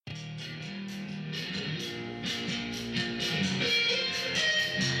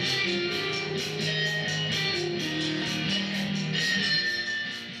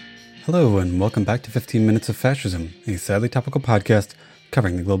Hello, and welcome back to 15 Minutes of Fascism, a sadly topical podcast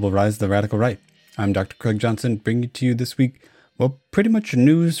covering the global rise of the radical right. I'm Dr. Craig Johnson, bringing to you this week, pretty much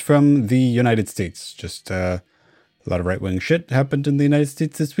news from the United States. Just a lot of right-wing shit happened in the United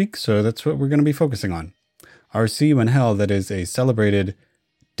States this week, so that's what we're going to be focusing on. Our See You in Hell, that is a celebrated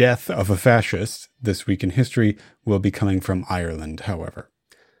death of a fascist this week in history, will be coming from Ireland, however.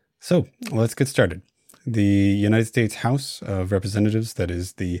 So, let's get started. The United States House of Representatives, that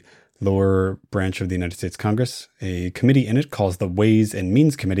is the lower branch of the United States Congress, a committee in it called the Ways and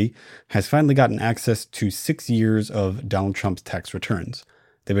Means Committee, has finally gotten access to 6 years of Donald Trump's tax returns.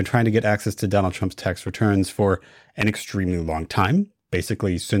 They've been trying to get access to Donald Trump's tax returns for an extremely long time,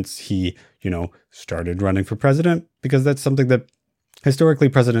 basically since he, started running for president, because that's something that historically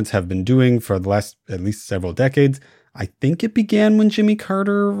presidents have been doing for the last at least several decades. I think it began when Jimmy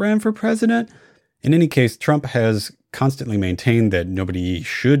Carter ran for president. In any case, Trump has constantly maintained that nobody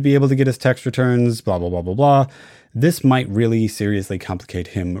should be able to get his tax returns, blah, blah, blah, blah, blah. This might really seriously complicate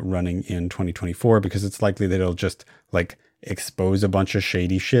him running in 2024 because it's likely that it'll just expose a bunch of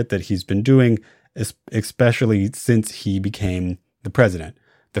shady shit that he's been doing, especially since he became the president.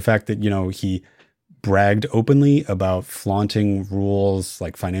 The fact that, he bragged openly about flaunting rules,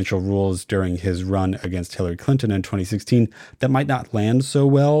 like financial rules, during his run against Hillary Clinton in 2016, that might not land so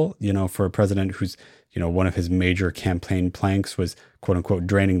well, for a president who's, one of his major campaign planks was, quote unquote,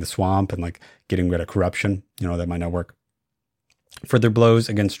 draining the swamp and getting rid of corruption. That might not work. Further blows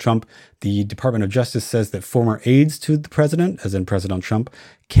against Trump. The Department of Justice says that former aides to the president, as in President Trump,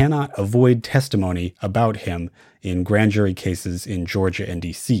 cannot avoid testimony about him in grand jury cases in Georgia and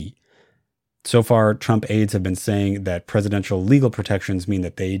DC. So far, Trump aides have been saying that presidential legal protections mean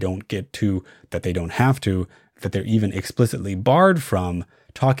that they don't have to, that they're even explicitly barred from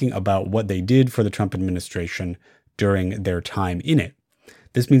talking about what they did for the Trump administration during their time in it.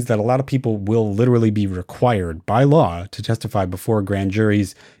 This means that a lot of people will literally be required by law to testify before grand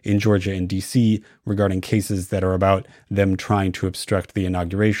juries in Georgia and DC regarding cases that are about them trying to obstruct the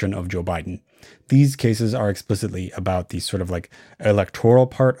inauguration of Joe Biden. These cases are explicitly about the sort of electoral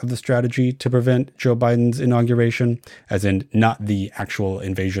part of the strategy to prevent Joe Biden's inauguration, as in not the actual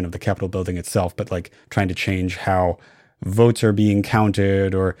invasion of the Capitol building itself, but trying to change how votes are being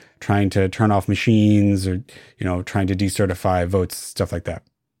counted or trying to turn off machines or, trying to decertify votes, stuff like that.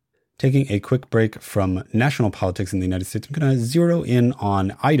 Taking a quick break from national politics in the United States, I'm going to zero in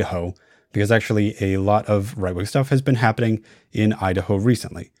on Idaho because actually a lot of right-wing stuff has been happening in Idaho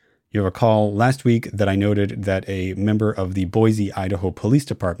recently. You'll recall last week that I noted that a member of the Boise, Idaho Police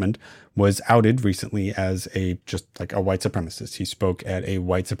Department was outed recently as a white supremacist. He spoke at a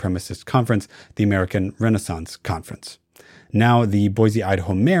white supremacist conference, the American Renaissance Conference. Now the Boise,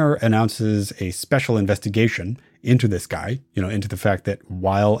 Idaho mayor announces a special investigation into this guy, into the fact that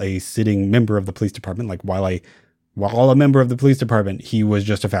while a sitting member of the police department, while a member of the police department, he was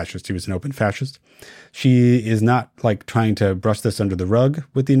just a fascist. He was an open fascist. She is not trying to brush this under the rug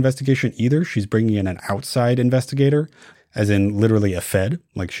with the investigation either. She's bringing in an outside investigator, as in literally a Fed.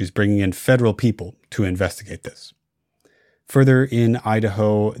 She's bringing in federal people to investigate this. Further in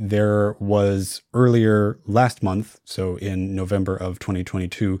Idaho, there was earlier last month, so in November of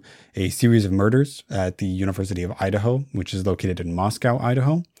 2022, a series of murders at the University of Idaho, which is located in Moscow,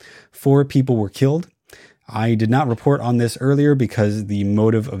 Idaho. 4 people were killed. I did not report on this earlier because the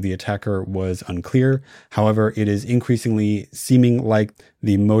motive of the attacker was unclear. However, it is increasingly seeming like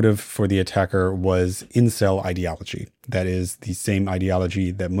the motive for the attacker was incel ideology. That is the same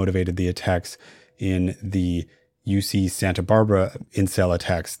ideology that motivated the attacks in the UC Santa Barbara incel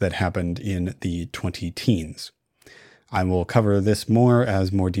attacks that happened in the 2010s. I will cover this more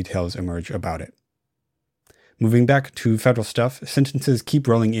as more details emerge about it. Moving back to federal stuff, sentences keep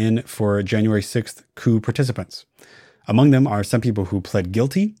rolling in for January 6th coup participants. Among them are some people who pled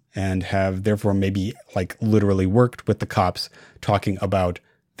guilty and have therefore maybe literally worked with the cops talking about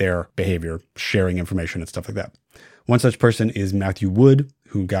their behavior, sharing information and stuff like that. One such person is Matthew Wood,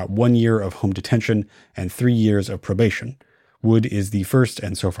 who got 1 year of home detention and 3 years of probation. Wood is the first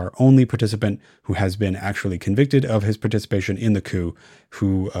and so far only participant who has been actually convicted of his participation in the coup,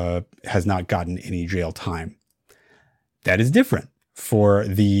 who has not gotten any jail time. That is different for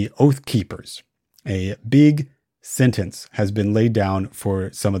the Oath Keepers. A big sentence has been laid down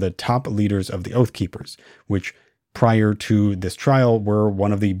for some of the top leaders of the Oath Keepers, which prior to this trial were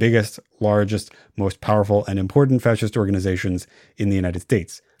one of the biggest, largest, most powerful, and important fascist organizations in the United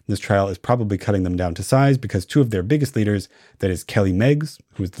States. This trial is probably cutting them down to size because 2 of their biggest leaders, that is Kelly Meggs,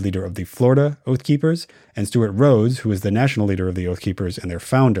 who is the leader of the Florida Oath Keepers, and Stuart Rhodes, who is the national leader of the Oath Keepers and their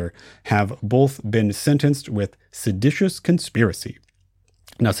founder, have both been sentenced with seditious conspiracy.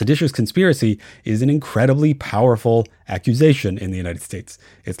 Now, seditious conspiracy is an incredibly powerful accusation in the United States.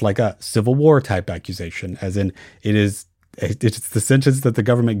 It's like a Civil War type accusation, as in it's the sentence that the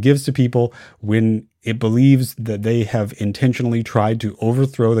government gives to people when it believes that they have intentionally tried to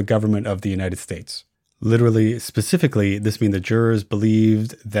overthrow the government of the United States. Literally, specifically, this means the jurors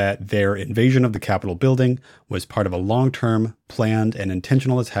believed that their invasion of the Capitol building was part of a long-term, planned, and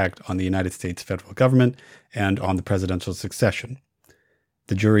intentional attack on the United States federal government and on the presidential succession.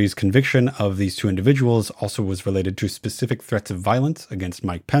 The jury's conviction of these two individuals also was related to specific threats of violence against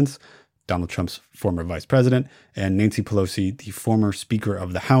Mike Pence, Donald Trump's former vice president, and Nancy Pelosi, the former Speaker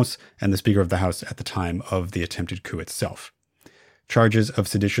of the House and the Speaker of the House at the time of the attempted coup itself. Charges of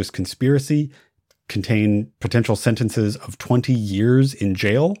seditious conspiracy contain potential sentences of 20 years in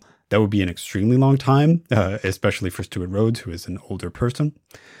jail. That would be an extremely long time, especially for Stewart Rhodes, who is an older person.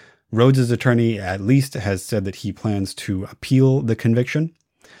 Rhodes' attorney at least has said that he plans to appeal the conviction.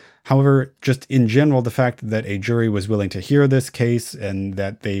 However, just in general, the fact that a jury was willing to hear this case and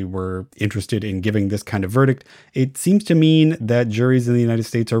that they were interested in giving this kind of verdict, it seems to mean that juries in the United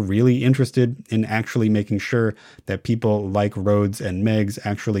States are really interested in actually making sure that people like Rhodes and Meggs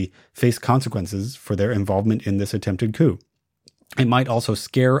actually face consequences for their involvement in this attempted coup. It might also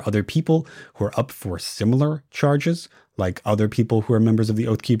scare other people who are up for similar charges, like other people who are members of the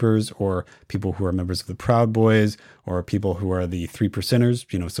Oath Keepers, or people who are members of the Proud Boys, or people who are the Three Percenters,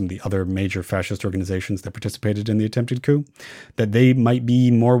 some of the other major fascist organizations that participated in the attempted coup, that they might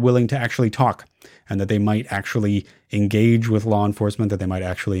be more willing to actually talk, and that they might actually engage with law enforcement, that they might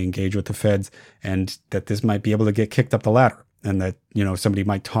actually engage with the feds, and that this might be able to get kicked up the ladder, and that, somebody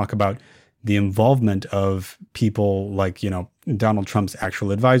might talk about the involvement of people like, Donald Trump's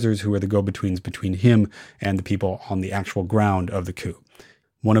actual advisors, who are the go-betweens between him and the people on the actual ground of the coup.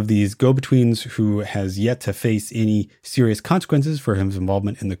 One of these go-betweens who has yet to face any serious consequences for his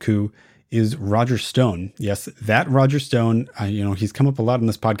involvement in the coup is Roger Stone. Yes, that Roger Stone, he's come up a lot on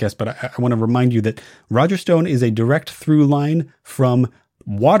this podcast, but I want to remind you that Roger Stone is a direct through line from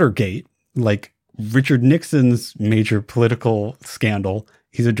Watergate, like Richard Nixon's major political scandal.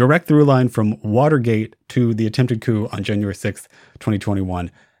 He's a direct through line from Watergate to the attempted coup on January 6th, 2021.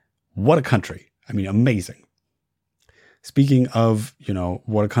 What a country. I mean, amazing. Speaking of,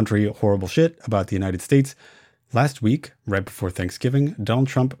 what a country, horrible shit about the United States, last week, right before Thanksgiving, Donald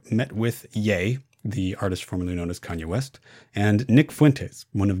Trump met with Ye, the artist formerly known as Kanye West, and Nick Fuentes,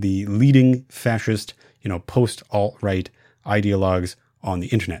 one of the leading fascist, post-alt-right ideologues on the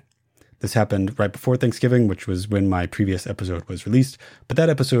internet. This happened right before Thanksgiving, which was when my previous episode was released. But that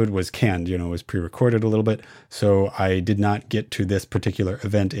episode was canned, it was pre-recorded a little bit. So I did not get to this particular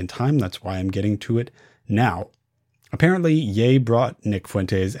event in time. That's why I'm getting to it now. Apparently, Ye brought Nick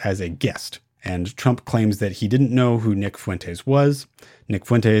Fuentes as a guest. And Trump claims that he didn't know who Nick Fuentes was. Nick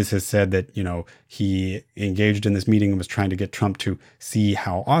Fuentes has said that, he engaged in this meeting and was trying to get Trump to see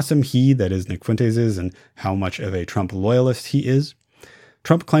how awesome that is Nick Fuentes is, and how much of a Trump loyalist he is.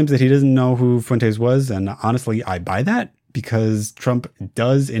 Trump claims that he doesn't know who Fuentes was, and honestly, I buy that, because Trump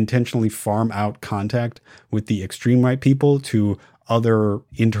does intentionally farm out contact with the extreme right people to other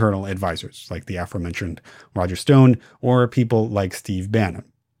internal advisors, like the aforementioned Roger Stone, or people like Steve Bannon.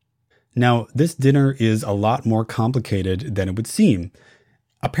 Now, this dinner is a lot more complicated than it would seem.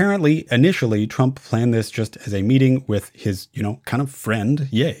 Apparently, initially, Trump planned this just as a meeting with his, kind of friend,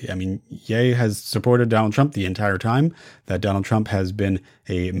 Ye. I mean, Ye has supported Donald Trump the entire time that Donald Trump has been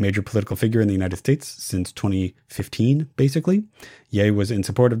a major political figure in the United States since 2015, basically. Ye was in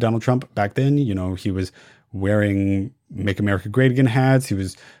support of Donald Trump back then. He was wearing Make America Great Again hats. He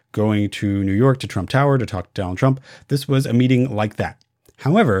was going to New York to Trump Tower to talk to Donald Trump. This was a meeting like that.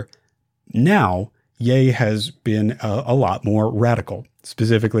 However, now Ye has been a lot more radical.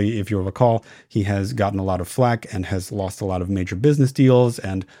 Specifically, if you'll recall, he has gotten a lot of flack and has lost a lot of major business deals,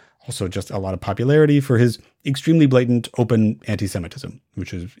 and also just a lot of popularity for his extremely blatant, open anti-Semitism,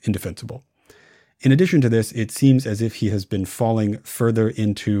 which is indefensible. In addition to this, it seems as if he has been falling further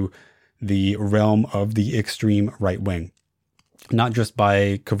into the realm of the extreme right wing, not just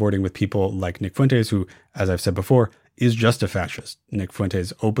by cavorting with people like Nick Fuentes, who, as I've said before, is just a fascist. Nick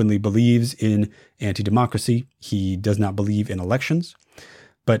Fuentes openly believes in anti-democracy. He does not believe in elections.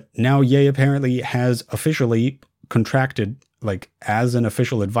 But now Ye apparently has officially contracted, as an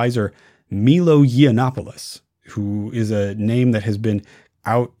official advisor, Milo Yiannopoulos, who is a name that has been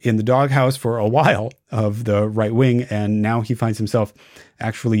out in the doghouse for a while of the right wing, and now he finds himself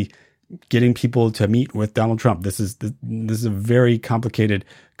actually getting people to meet with Donald Trump. This is a very complicated,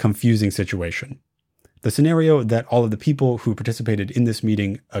 confusing situation. The scenario that all of the people who participated in this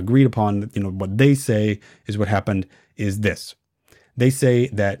meeting agreed upon, what they say is what happened, is this. They say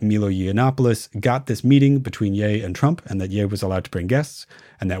that Milo Yiannopoulos got this meeting between Ye and Trump, and that Ye was allowed to bring guests,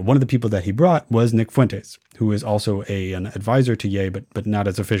 and that one of the people that he brought was Nick Fuentes, who is also an advisor to Ye, but not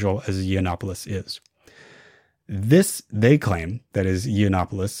as official as Yiannopoulos is. This, they claim, that is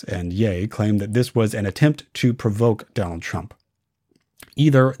Yiannopoulos and Ye, claim that this was an attempt to provoke Donald Trump.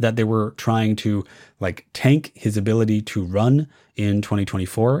 Either that they were trying to tank his ability to run in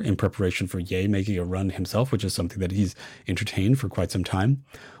 2024 in preparation for Ye making a run himself, which is something that he's entertained for quite some time,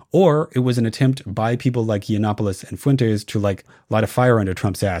 or it was an attempt by people like Yiannopoulos and Fuentes to light a fire under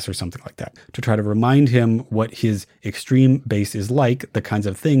Trump's ass or something like that, to try to remind him what his extreme base is like, the kinds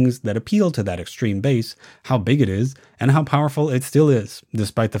of things that appeal to that extreme base, how big it is, and how powerful it still is,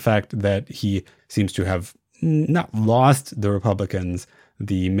 despite the fact that he seems to have not lost the Republicans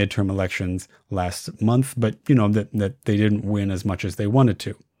the midterm elections last month, but that they didn't win as much as they wanted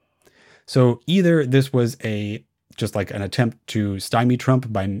to. So either this was just an attempt to stymie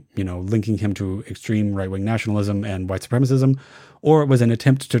Trump by linking him to extreme right-wing nationalism and white supremacism, or it was an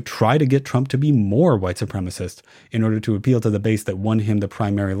attempt to try to get Trump to be more white supremacist in order to appeal to the base that won him the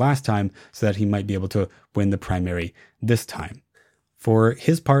primary last time, so that he might be able to win the primary this time. For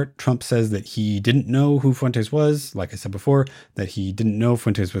his part, Trump says that he didn't know who Fuentes was, like I said before, that he didn't know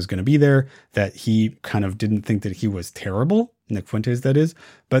Fuentes was going to be there, that he kind of didn't think that he was terrible, Nick Fuentes that is,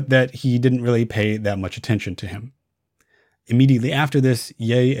 but that he didn't really pay that much attention to him. Immediately after this,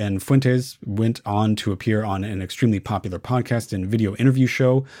 Ye and Fuentes went on to appear on an extremely popular podcast and video interview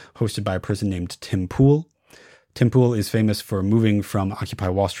show hosted by a person named Tim Pool. Tim Pool is famous for moving from Occupy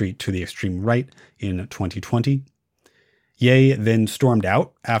Wall Street to the extreme right in 2020. Ye then stormed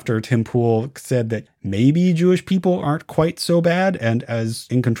out after Tim Pool said that maybe Jewish people aren't quite so bad and as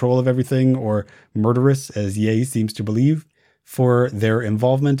in control of everything or murderous as Ye seems to believe. For their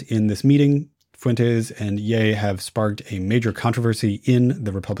involvement in this meeting, Fuentes and Ye have sparked a major controversy in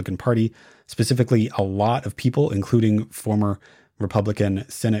the Republican Party. Specifically, a lot of people, including former Republican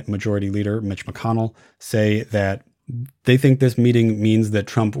Senate Majority Leader Mitch McConnell, say that they think this meeting means that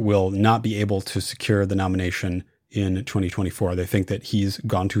Trump will not be able to secure the nomination in 2024. They think that he's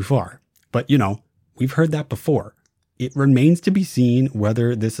gone too far. But, we've heard that before. It remains to be seen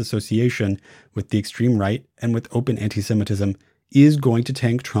whether this association with the extreme right and with open anti-Semitism is going to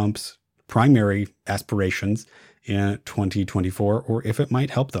tank Trump's primary aspirations in 2024, or if it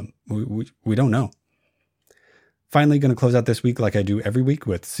might help them. We don't know. Finally, going to close out this week like I do every week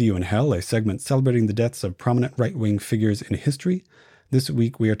with See You in Hell, a segment celebrating the deaths of prominent right-wing figures in history. This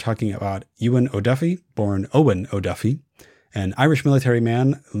week, we are talking about Ewan O'Duffy, born Owen O'Duffy, an Irish military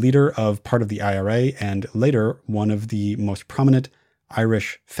man, leader of part of the IRA, and later one of the most prominent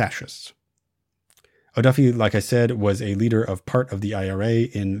Irish fascists. O'Duffy, like I said, was a leader of part of the IRA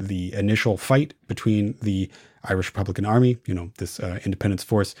in the initial fight between the Irish Republican Army, this independence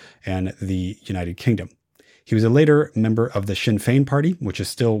force, and the United Kingdom. He was a later member of the Sinn Féin party, which is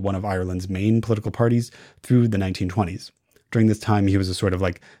still one of Ireland's main political parties, through the 1920s. During this time, he was a sort of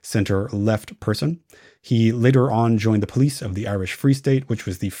center-left person. He later on joined the police of the Irish Free State, which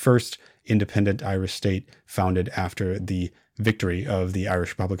was the first independent Irish state founded after the victory of the Irish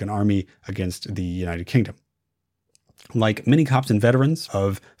Republican Army against the United Kingdom. Like many cops and veterans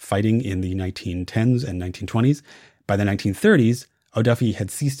of fighting in the 1910s and 1920s, by the 1930s, O'Duffy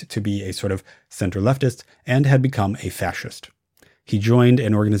had ceased to be a sort of center-leftist and had become a fascist. He joined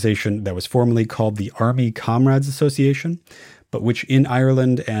an organization that was formerly called the Army Comrades Association, but which in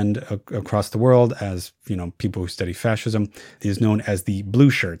Ireland and across the world, as people who study fascism, is known as the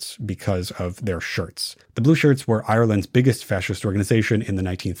Blue Shirts because of their shirts. The Blue Shirts were Ireland's biggest fascist organization in the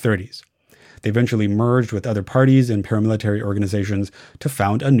 1930s. They eventually merged with other parties and paramilitary organizations to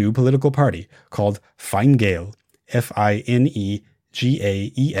found a new political party called Fine Gael, Finegael,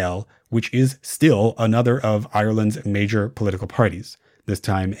 which is still another of Ireland's major political parties, this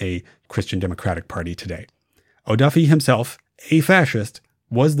time a Christian Democratic Party today. O'Duffy himself, a fascist,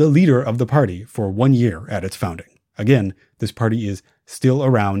 was the leader of the party for 1 year at its founding. Again, this party is still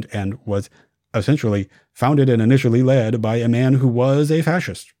around and was essentially founded and initially led by a man who was a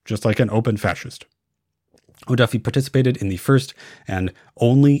fascist, just like an open fascist. O'Duffy participated in the first and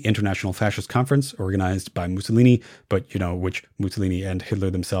only international fascist conference organized by Mussolini, but, which Mussolini and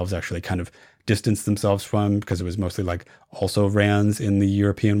Hitler themselves actually kind of distanced themselves from because it was mostly also-rans in the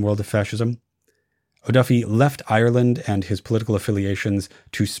European world of fascism. O'Duffy left Ireland and his political affiliations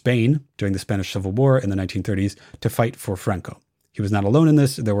to Spain during the Spanish Civil War in the 1930s to fight for Franco. He was not alone in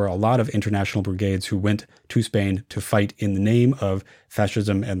this. There were a lot of international brigades who went to Spain to fight in the name of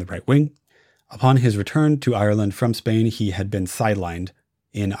fascism and the right wing. Upon his return to Ireland from Spain, he had been sidelined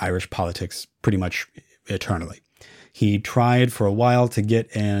in Irish politics pretty much eternally. He tried for a while to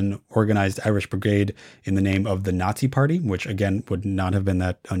get an organized Irish brigade in the name of the Nazi Party, which again would not have been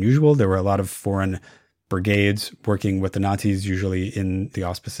that unusual. There were a lot of foreign brigades working with the Nazis, usually in the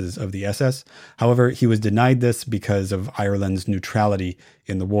auspices of the SS. However, he was denied this because of Ireland's neutrality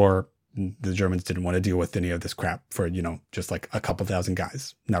in the war. The Germans didn't want to deal with any of this crap for, just like a couple thousand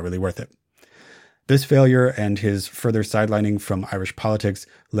guys. Not really worth it. This failure and his further sidelining from Irish politics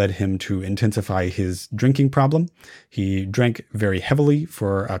led him to intensify his drinking problem. He drank very heavily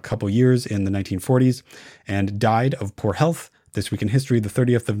for a couple years in the 1940s and died of poor health this week in history, the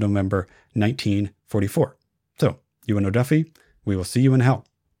 30th of November, 1944. So, Ewan O'Duffy, we will see you in hell.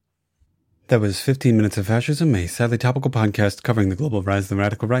 That was 15 Minutes of Fascism, a sadly topical podcast covering the global rise of the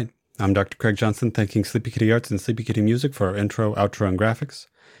radical right. I'm Dr. Craig Johnson, thanking Sleepy Kitty Arts and Sleepy Kitty Music for our intro, outro, and graphics.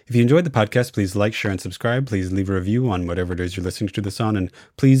 If you enjoyed the podcast, please like, share, and subscribe. Please leave a review on whatever it is you're listening to this on. And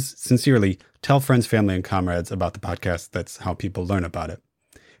please, sincerely, tell friends, family, and comrades about the podcast. That's how people learn about it.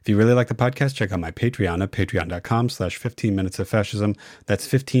 If you really like the podcast, check out my Patreon at patreon.com/15 Minutes of Fascism. That's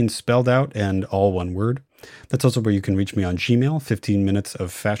 15 spelled out and all one word. That's also where you can reach me on Gmail, 15 Minutes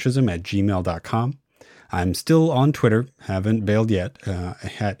of Fascism at gmail.com. I'm still on Twitter, haven't bailed yet,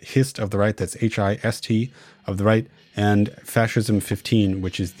 at Hist of the Right, that's HIST of the Right, and Fascism15,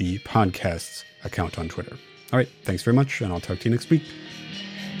 which is the podcast's account on Twitter. All right, thanks very much, and I'll talk to you next week.